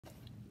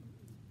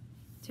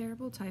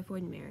Terrible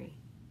Typhoid Mary,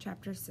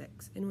 Chapter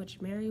 6, in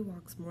which Mary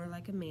walks more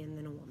like a man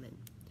than a woman.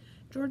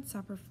 George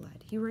Soper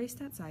fled. He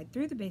raced outside,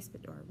 through the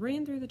basement door,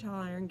 ran through the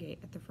tall iron gate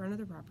at the front of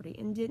the property,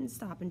 and didn't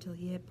stop until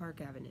he hit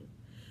Park Avenue.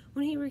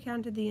 When he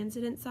recounted the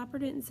incident, Soper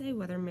didn't say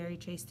whether Mary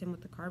chased him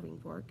with the carving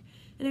fork,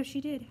 and if she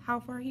did, how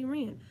far he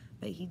ran,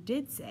 but he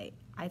did say,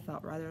 "I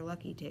felt rather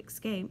lucky to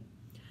escape."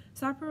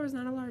 Soper was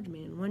not a large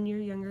man, 1 year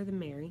younger than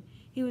Mary.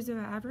 He was of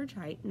average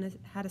height and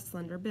had a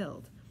slender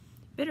build.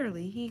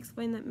 Bitterly, he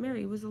explained that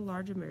Mary was a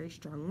large and very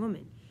strong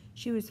woman.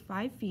 She was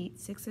 5 feet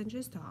 6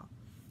 inches tall,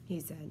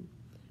 he said.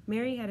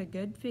 Mary had a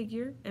good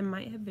figure and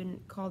might have been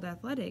called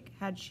athletic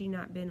had she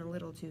not been a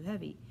little too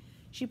heavy.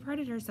 She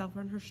prided herself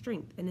on her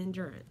strength and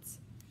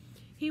endurance.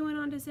 He went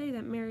on to say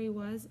that Mary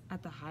was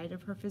at the height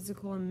of her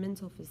physical and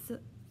mental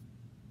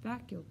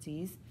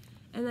faculties,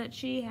 and that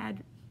she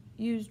had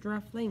used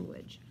rough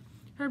language.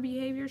 Her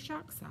behavior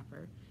shocked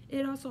Soper.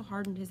 It also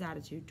hardened his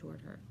attitude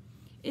toward her.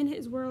 In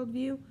his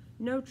worldview,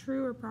 no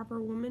true or proper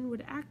woman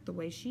would act the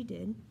way she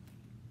did.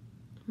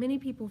 Many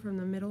people from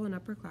the middle and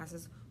upper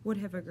classes would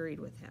have agreed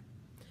with him.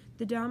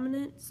 The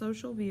dominant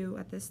social view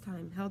at this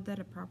time held that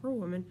a proper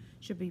woman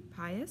should be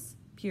pious,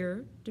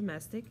 pure,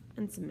 domestic,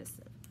 and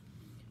submissive.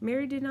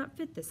 Mary did not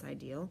fit this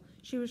ideal.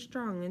 She was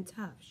strong and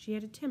tough. She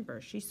had a temper.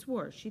 She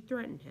swore. She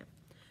threatened him.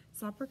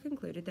 Soper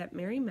concluded that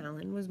Mary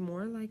Mallon was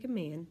more like a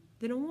man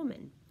than a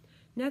woman.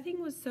 Nothing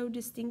was so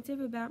distinctive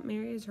about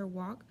Mary as her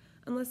walk,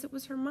 unless it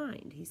was her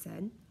mind, he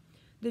said.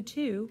 The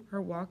two,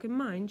 her walk and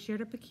mind,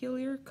 shared a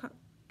peculiar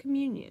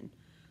communion.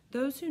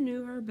 Those who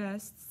knew her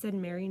best said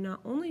Mary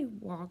not only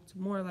walked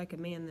more like a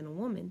man than a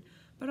woman,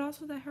 but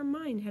also that her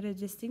mind had a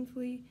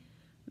distinctly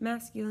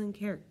masculine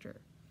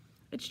character.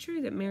 It's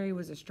true that Mary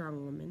was a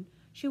strong woman.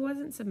 She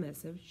wasn't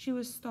submissive. She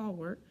was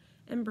stalwart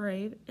and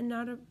brave and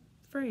not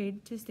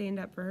afraid to stand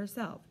up for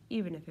herself,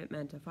 even if it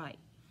meant a fight.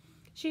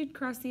 She had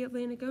crossed the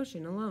Atlantic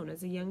Ocean alone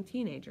as a young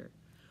teenager.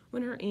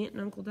 When her aunt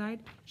and uncle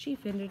died, she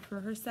fended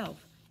for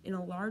herself. In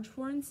a large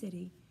foreign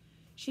city,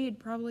 she had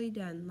probably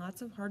done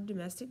lots of hard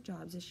domestic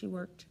jobs as she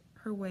worked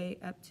her way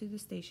up to the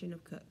station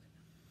of cook.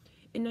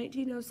 In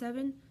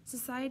 1907,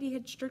 society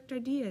had strict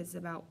ideas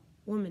about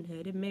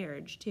womanhood and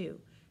marriage,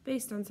 too,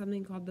 based on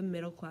something called the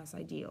middle-class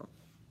ideal.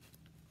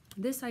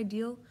 This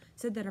ideal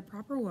said that a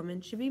proper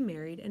woman should be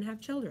married and have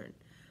children,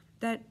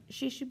 that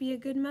she should be a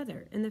good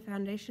mother and the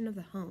foundation of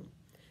the home,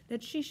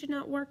 that she should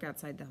not work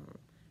outside the home,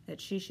 that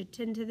she should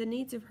tend to the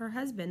needs of her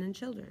husband and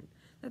children,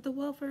 that the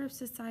welfare of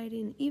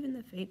society and even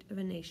the fate of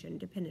a nation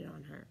depended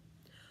on her.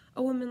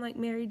 A woman like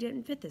Mary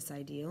didn't fit this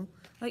ideal.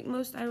 Like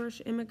most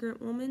Irish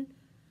immigrant women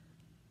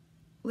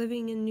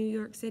living in New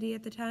York City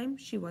at the time,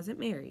 she wasn't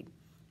married.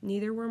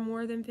 Neither were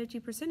more than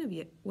 50% of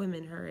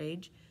women her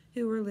age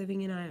who were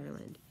living in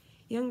Ireland.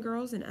 Young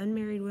girls and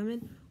unmarried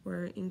women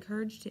were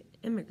encouraged to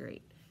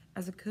immigrate.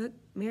 As a cook,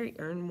 Mary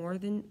earned more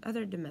than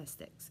other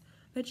domestics,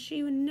 but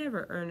she would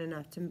never earn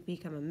enough to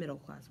become a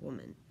middle-class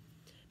woman.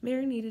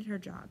 Mary needed her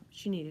job.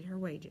 She needed her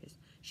wages.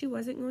 She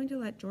wasn't going to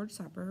let George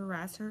Soper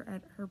harass her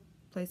at her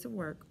place of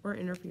work or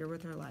interfere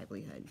with her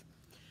livelihood.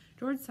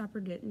 George Soper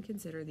didn't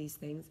consider these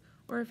things,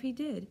 or if he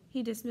did,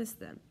 he dismissed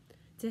them.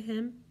 To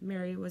him,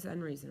 Mary was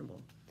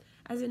unreasonable.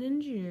 As an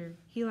engineer,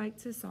 he liked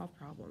to solve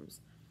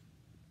problems.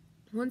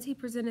 Once he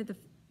presented the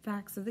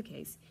facts of the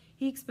case,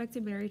 he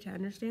expected Mary to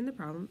understand the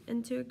problem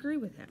and to agree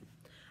with him.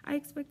 I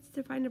expected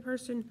to find a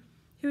person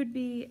who would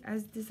be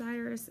as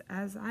desirous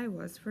as I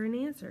was for an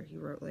answer, he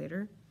wrote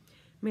later.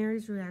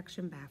 Mary's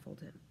reaction baffled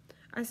him.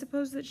 I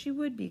suppose that she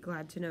would be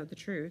glad to know the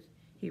truth,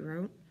 he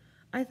wrote.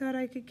 I thought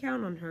I could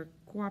count on her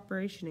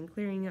cooperation in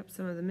clearing up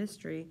some of the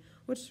mystery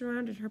which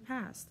surrounded her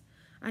past.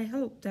 I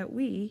hoped that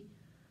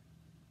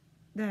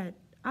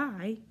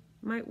I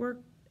might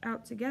work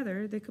out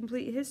together the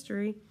complete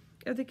history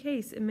of the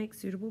case and make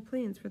suitable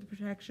plans for the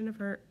protection of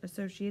her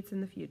associates in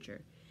the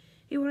future.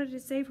 He wanted to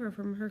save her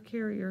from her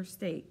carrier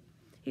state.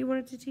 He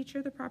wanted to teach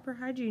her the proper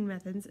hygiene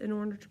methods in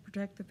order to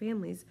protect the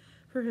families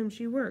for whom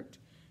she worked,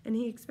 and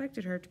he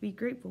expected her to be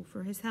grateful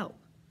for his help.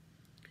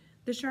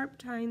 The sharp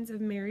tines of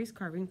Mary's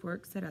carving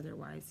fork said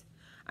otherwise.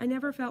 I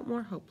never felt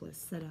more hopeless,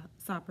 said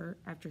Soper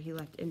after he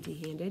left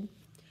empty-handed.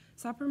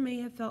 Soper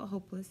may have felt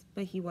hopeless,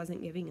 but he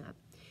wasn't giving up.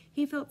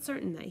 He felt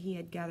certain that he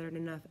had gathered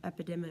enough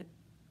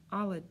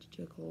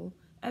epidemiological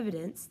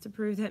evidence to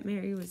prove that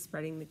Mary was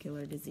spreading the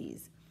killer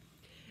disease.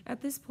 At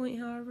this point,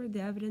 however,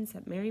 the evidence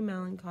that Mary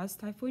Mallon caused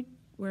typhoid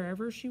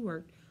wherever she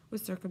worked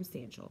was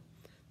circumstantial.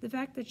 The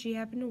fact that she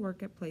happened to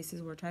work at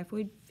places where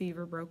typhoid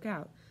fever broke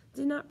out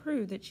did not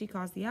prove that she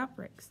caused the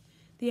outbreaks.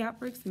 The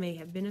outbreaks may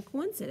have been a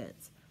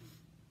coincidence.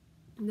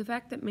 The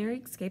fact that Mary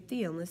escaped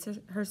the illness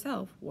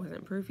herself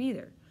wasn't proof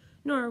either,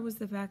 nor was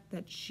the fact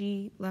that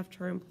she left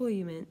her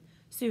employment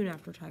soon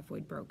after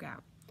typhoid broke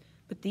out.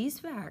 But these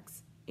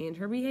facts, and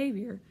her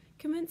behavior,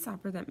 convinced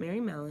Soper that Mary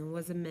Mallon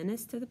was a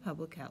menace to the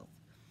public health.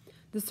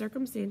 The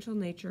circumstantial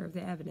nature of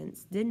the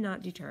evidence did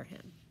not deter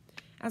him.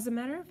 As a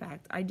matter of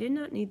fact, I did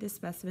not need the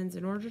specimens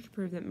in order to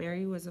prove that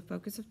Mary was a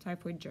focus of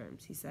typhoid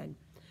germs, he said.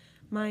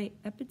 My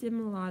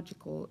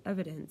epidemiological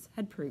evidence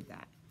had proved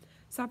that.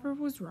 Soper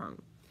was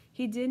wrong.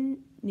 He didn't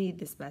need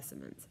the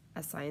specimens.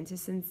 As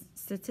scientists and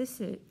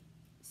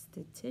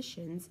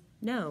statisticians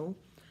know,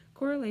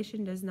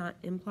 correlation does not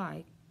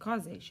imply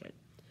causation.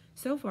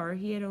 So far,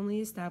 he had only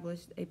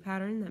established a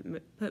pattern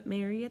that put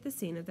Mary at the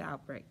scene of the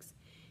outbreaks.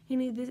 He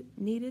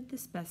needed the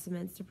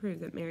specimens to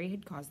prove that Mary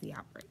had caused the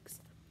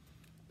outbreaks.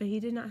 But he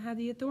did not have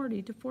the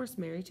authority to force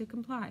Mary to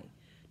comply.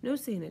 No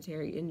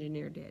sanitary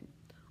engineer did.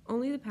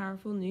 Only the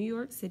powerful New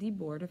York City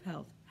Board of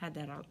Health had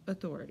that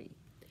authority.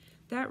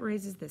 That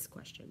raises this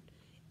question.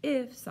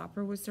 If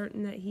Soper was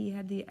certain that he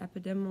had the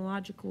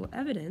epidemiological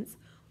evidence,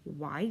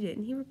 why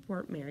didn't he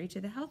report Mary to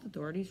the health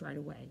authorities right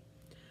away?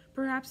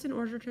 Perhaps in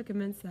order to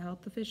convince the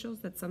health officials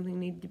that something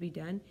needed to be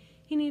done,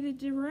 he needed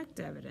direct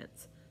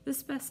evidence, the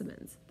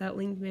specimens that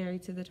linked Mary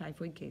to the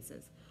typhoid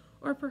cases.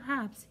 Or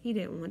perhaps he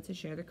didn't want to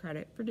share the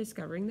credit for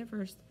discovering the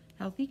first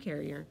healthy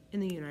carrier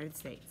in the United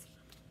States.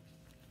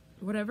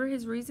 Whatever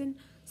his reason,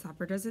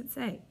 Soper doesn't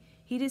say.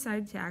 He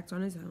decided to act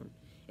on his own.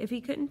 If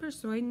he couldn't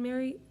persuade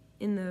Mary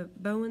in the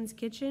Bowen's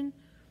kitchen,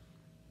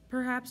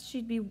 perhaps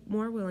she'd be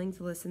more willing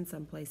to listen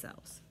someplace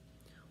else.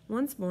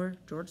 Once more,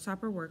 George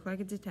Soper worked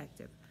like a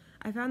detective.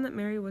 I found that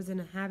Mary was in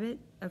a habit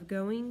of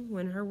going,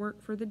 when her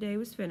work for the day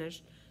was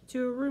finished,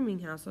 to a rooming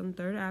house on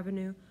 3rd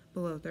Avenue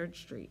below 3rd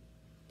Street.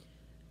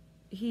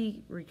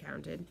 He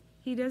recounted.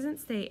 He doesn't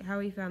state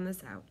how he found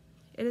this out.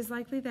 It is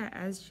likely that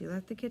as she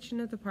left the kitchen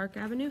of the Park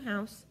Avenue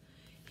house,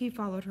 he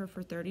followed her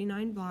for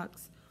 39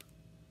 blocks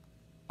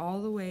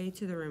all the way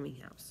to the rooming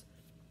house.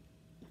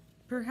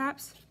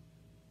 Perhaps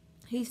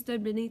he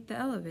stood beneath the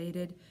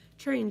elevated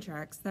train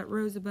tracks that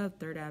rose above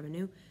 3rd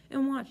Avenue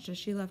and watched as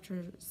she let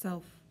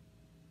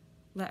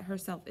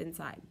herself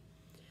inside.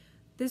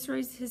 This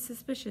raised his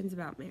suspicions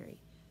about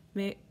Mary.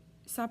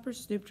 Soper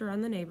snooped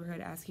around the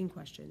neighborhood asking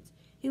questions.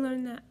 He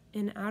learned that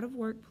an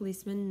out-of-work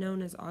policeman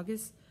known as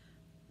August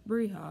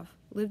Brehoff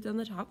lived on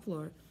the top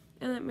floor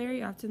and that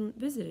Mary often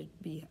visited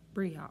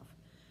Brehoff,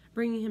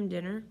 bringing him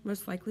dinner,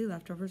 most likely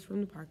leftovers from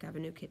the Park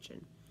Avenue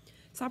kitchen.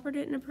 Soper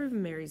didn't approve of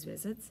Mary's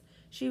visits.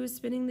 She was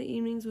spending the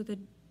evenings with a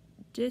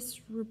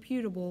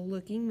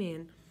disreputable-looking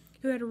man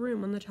who had a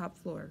room on the top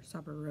floor,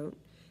 Soper wrote.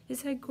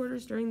 His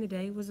headquarters during the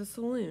day was a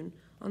saloon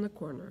on the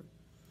corner.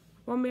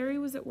 While Mary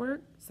was at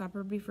work,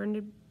 Soper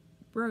befriended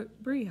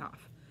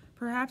Brehoff.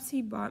 Perhaps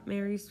he bought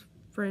Mary's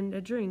friend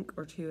a drink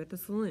or two at the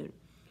saloon.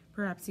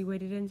 Perhaps he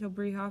waited until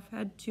Brehoff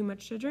had too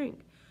much to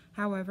drink.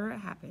 However it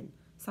happened,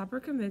 Soper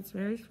convinced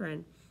Mary's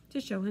friend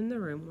to show him the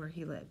room where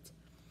he lived.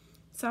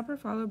 Soper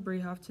followed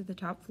Brehoff to the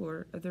top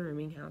floor of the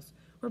rooming house,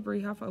 where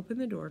Brehoff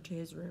opened the door to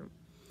his room.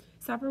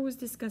 Soper was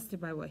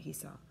disgusted by what he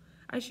saw.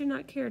 I should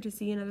not care to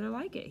see another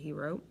like it, he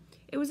wrote.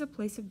 It was a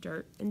place of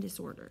dirt and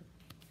disorder.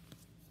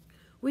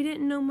 We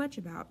didn't know much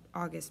about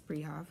August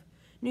Brehoff.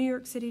 New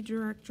York City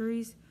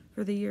directories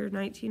for the year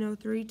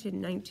 1903 to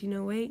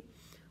 1908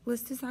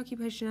 list his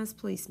occupation as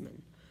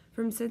policeman.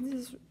 From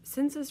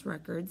census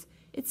records,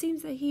 it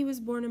seems that he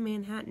was born in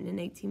Manhattan in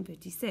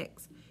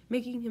 1856,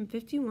 making him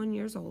 51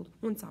 years old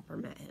when Soper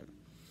met him.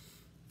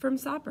 From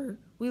Soper,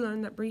 we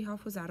learned that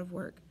Brehoff was out of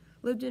work,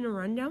 lived in a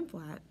rundown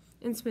flat,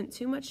 and spent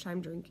too much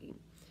time drinking.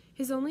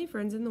 His only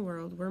friends in the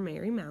world were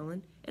Mary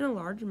Mallon and a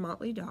large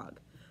motley dog.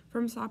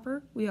 From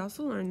Soper, we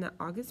also learned that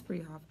August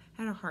Brehoff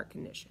had a heart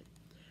condition.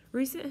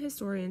 Recent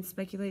historians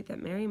speculate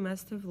that Mary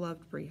must have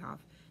loved Brehoff,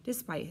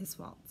 despite his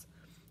faults.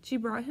 She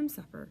brought him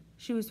supper.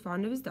 She was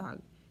fond of his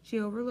dog. She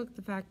overlooked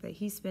the fact that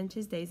he spent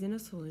his days in a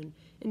saloon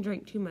and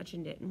drank too much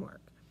and didn't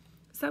work.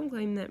 Some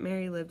claim that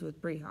Mary lived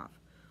with Brehoff,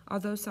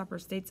 although Soper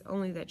states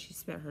only that she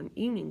spent her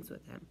evenings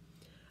with him.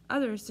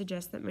 Others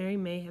suggest that Mary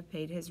may have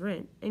paid his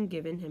rent and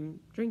given him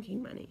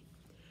drinking money.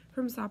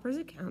 From Soper's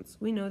accounts,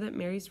 we know that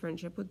Mary's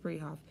friendship with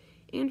Brehoff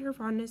and her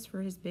fondness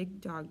for his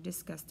big dog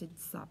disgusted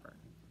Soper.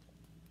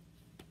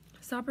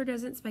 Soper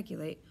doesn't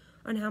speculate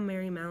on how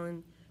Mary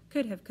Mallon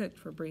could have cooked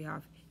for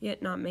Brehoff,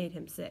 yet not made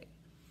him sick.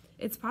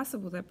 It's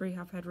possible that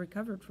Brehoff had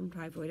recovered from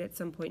typhoid at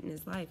some point in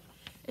his life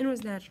and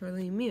was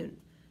naturally immune,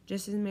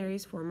 just as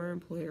Mary's former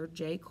employer,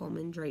 J.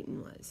 Coleman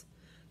Drayton, was.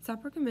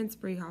 Soper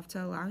convinced Brehoff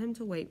to allow him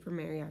to wait for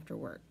Mary after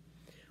work.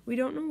 We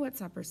don't know what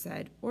Soper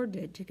said or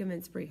did to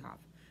convince Brehoff.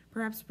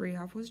 Perhaps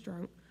Brehoff was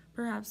drunk.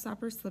 Perhaps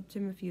Soper slipped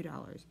him a few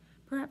dollars.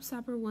 Perhaps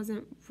Soper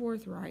wasn't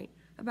forthright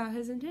about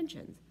his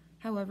intentions.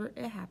 However,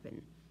 it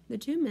happened. The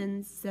two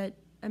men set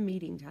a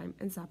meeting time,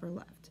 and Soper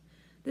left.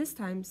 This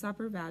time,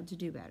 Soper vowed to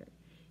do better.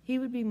 He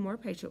would be more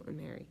patient with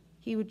Mary.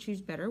 He would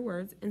choose better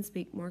words and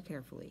speak more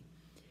carefully.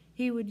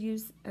 He would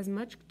use as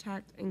much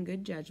tact and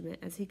good judgment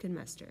as he could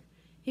muster.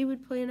 He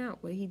would plan out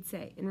what he'd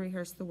say and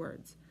rehearse the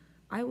words.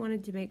 I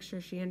wanted to make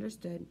sure she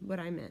understood what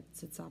I meant,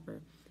 said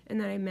Soper, and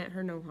that I meant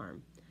her no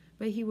harm.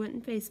 But he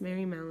wouldn't face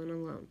Mary Mallon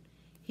alone.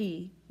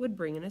 He would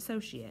bring an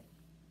associate.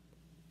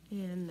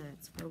 And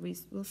that's where we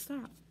will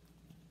stop.